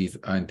point is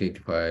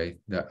identify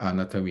the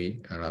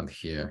anatomy around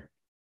here.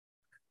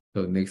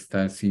 So next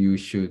time you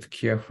should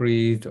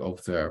carefully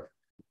observe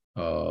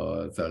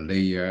the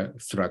layer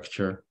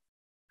structure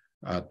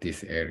at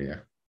this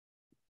area.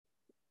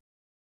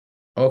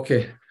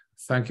 Okay.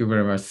 Thank you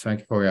very much.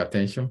 Thank you for your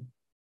attention.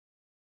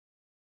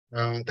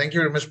 Thank you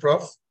very much,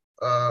 Prof.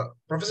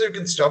 Professor, you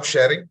can stop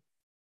sharing.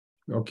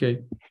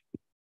 Okay.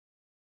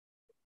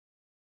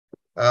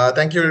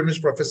 Thank you very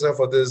much, Professor,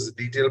 for this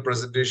detailed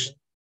presentation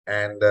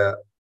and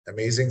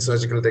amazing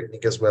surgical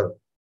technique as well.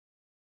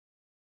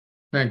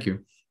 Thank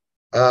you.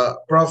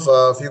 Prof,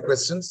 a few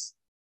questions.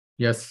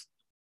 Yes.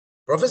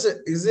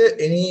 Professor, is there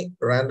any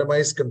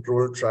randomized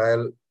controlled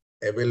trial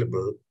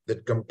available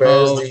that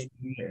compares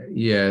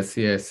yes.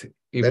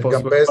 that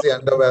compares the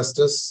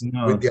UnderVastus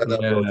with the other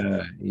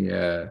approach?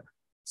 Yeah.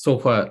 So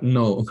far,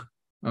 no.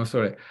 I'm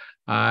sorry.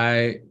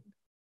 I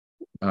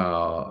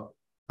around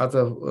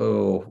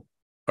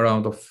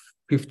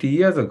 50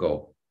 years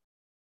ago,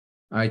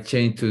 I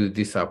changed to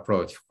this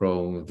approach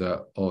from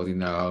the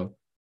ordinary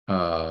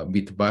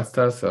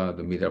mid-busters and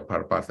the middle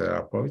pulpar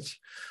approach,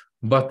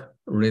 but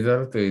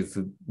result is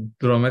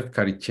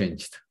dramatically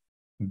changed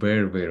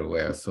very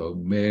well. So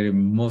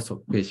most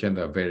of patients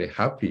are very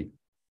happy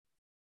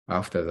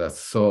after that.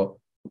 So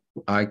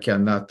I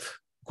cannot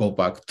go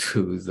back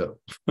to the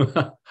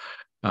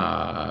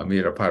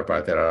middle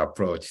pulpar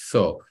approach.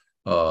 So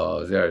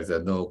there is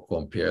no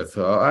compare.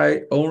 So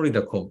I only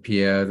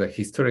compare the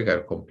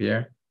historical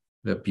compare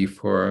the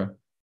before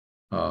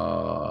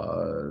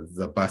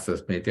the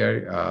Vastus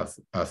material,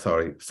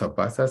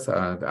 sub-Vastus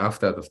and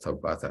after the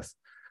sub-Vastus.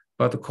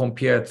 But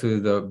compared to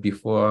the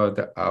before,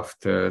 the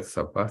after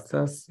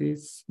sub-Vastus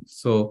is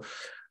so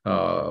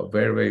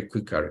very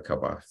quick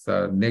recover.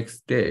 The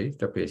next day,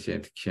 the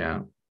patient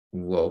can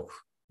walk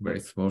very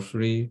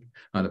smoothly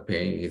and the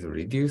pain is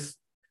reduced.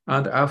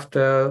 And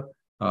after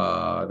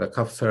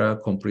the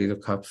complete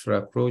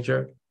capsular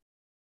closure,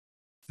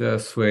 the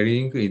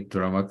swelling is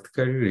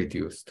dramatically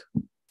reduced.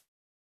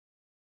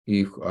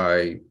 If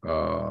I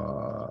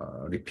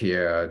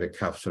repair the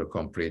capsule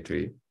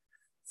completely.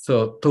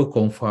 So to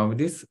confirm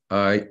this,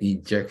 I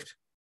inject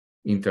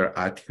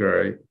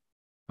interarticular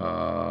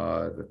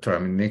the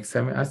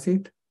tranexamic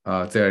acid.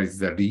 There is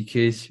the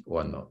leakage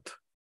or not.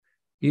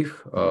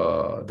 If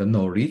the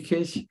no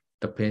leakage,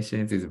 the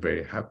patient is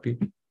very happy.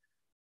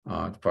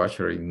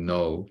 Partially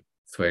no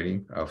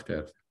swelling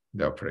after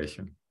the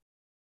operation.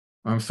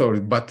 I'm sorry,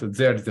 but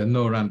there is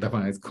no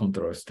randomized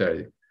control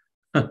study.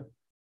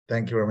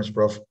 Thank you very much,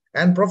 Prof.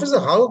 And Professor,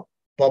 how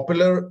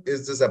popular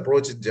is this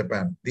approach in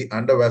Japan, the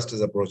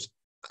UnderVastus approach?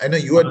 I know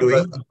you are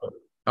doing.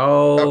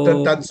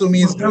 Dr.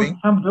 Tatsumi is doing.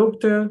 Some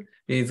doctor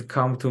is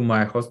come to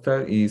my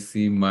hospital, is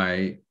see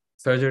my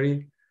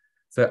surgery.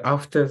 So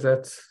after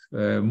that,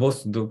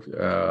 most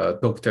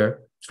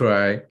doctor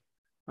try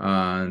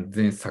and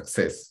then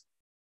success.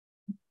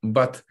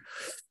 But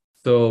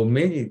so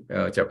many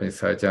Japanese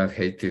surgeons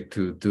hated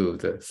to do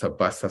the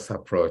sub-Vastus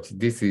approach.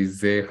 This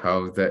is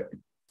how the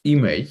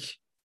image.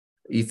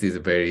 It is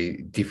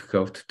very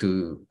difficult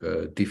to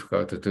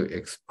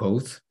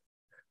expose.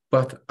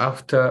 But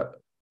after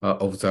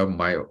observe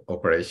my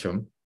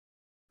operation,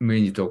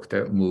 many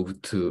doctors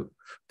moved to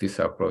this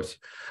approach.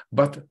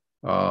 But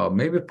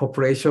maybe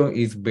population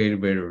is very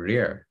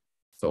rare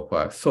so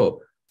far.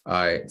 So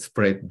I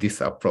spread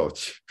this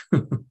approach.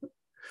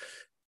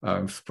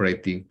 I'm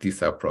spreading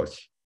this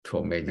approach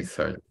to many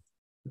surgeons.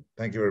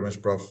 Thank you very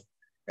much, Prof.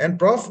 And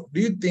Prof,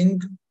 do you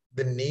think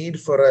the need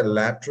for a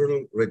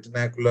lateral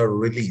retinacular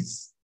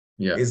release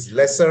is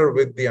lesser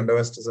with the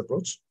UnderVastus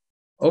approach?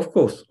 Of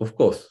course.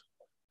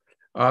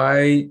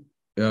 I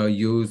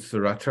use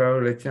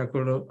lateral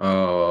retinacular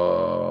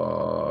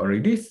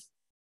release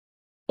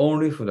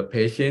only for the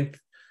patient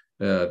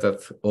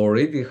that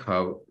already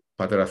have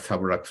patellar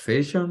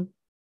subluxation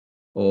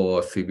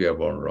or severe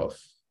bone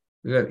loss.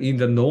 In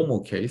the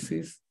normal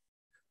cases,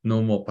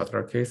 normal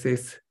patellar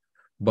cases,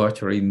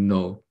 virtually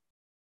no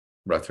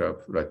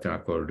lateral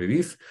retinacular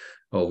release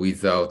or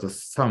without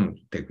some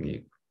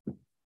technique.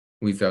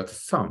 Without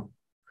some,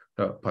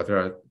 the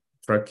patellar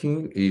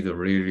tracking is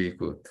really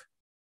good,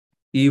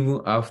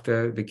 even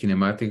after the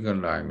kinematic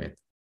alignment.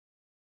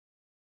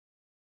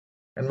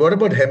 And what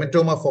about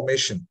hematoma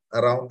formation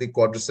around the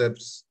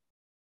quadriceps?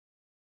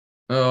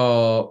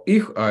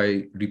 If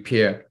I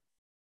repair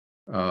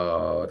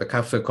the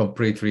capsule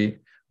completely,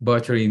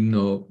 virtually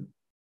no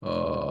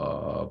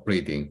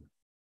bleeding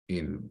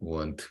in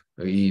wound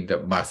in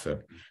the muscle.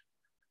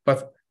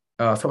 But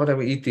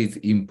sometimes it is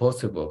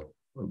impossible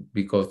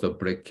because the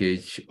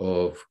breakage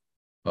of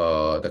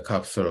the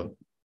capsule,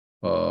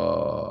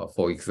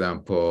 for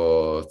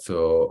example,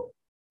 so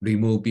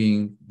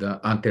removing the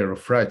anterior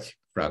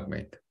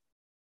fragment.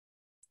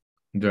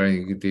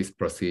 During this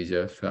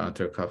procedure, the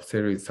anterior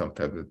capsule is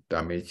sometimes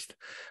damaged.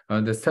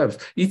 And the steps,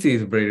 it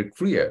is very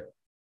clear.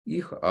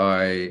 If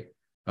I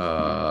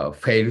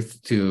fail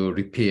to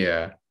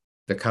repair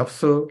the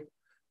capsule,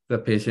 the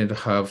patient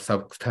have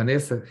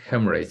subcutaneous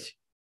hemorrhage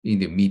in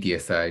the medial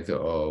side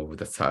of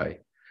the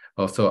thigh.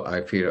 Also,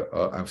 I feel,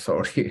 I'm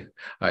sorry,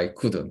 I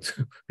couldn't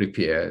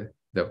repair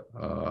the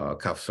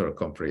capsule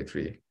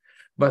completely.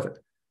 But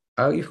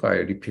if I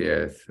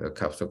repair the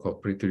capsule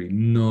completely,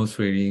 no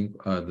swelling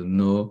and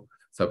no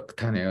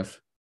subcutaneous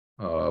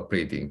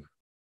bleeding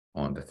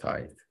on the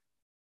thigh.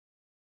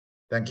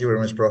 Thank you very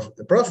much, Prof.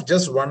 Prof,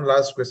 just one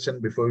last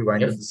question before we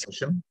wind up the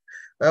session.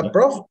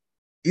 Prof,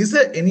 is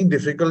there any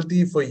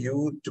difficulty for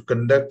you to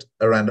conduct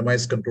a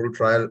randomized control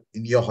trial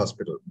in your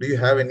hospital? Do you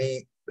have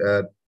any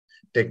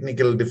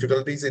technical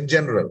difficulties in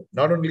general,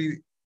 not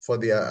only for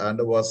the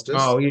UnderVastus?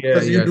 Oh, yeah,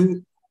 because you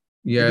do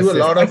a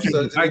lot of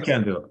surgery.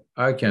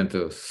 I can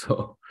do.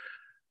 So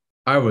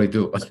I will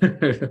do.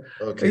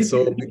 Okay, it's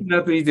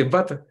not easy,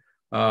 but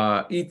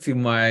it's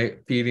my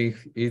feeling.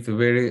 It's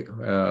very.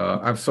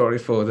 I'm sorry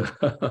for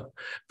the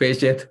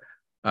patient.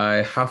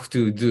 I have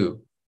to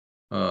do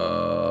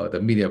the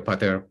media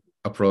pattern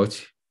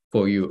approach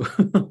for you.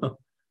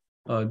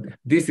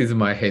 This is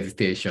my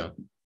hesitation.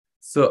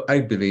 So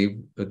I believe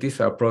this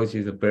approach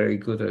is very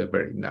good and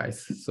very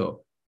nice.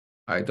 So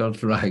I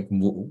don't like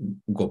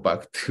go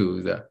back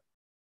to the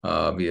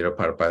media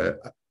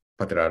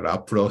pattern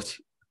approach.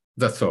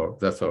 That's all.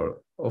 That's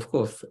all. Of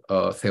course,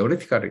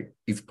 theoretically,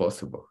 it's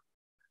possible.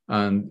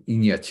 And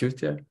in your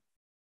future,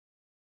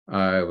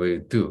 I will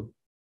do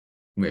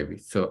maybe.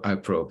 So I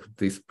prove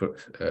this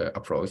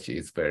approach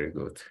is very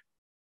good.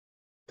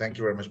 Thank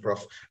you very much,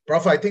 Prof.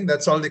 Prof, I think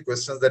that's all the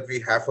questions that we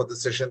have for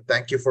this session.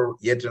 Thank you for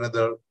yet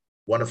another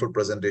wonderful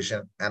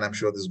presentation. And I'm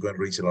sure this is going to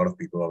reach a lot of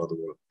people all over the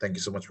world. Thank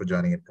you so much for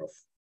joining in, Prof.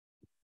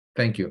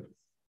 Thank you.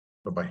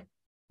 Bye-bye.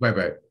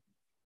 Bye-bye.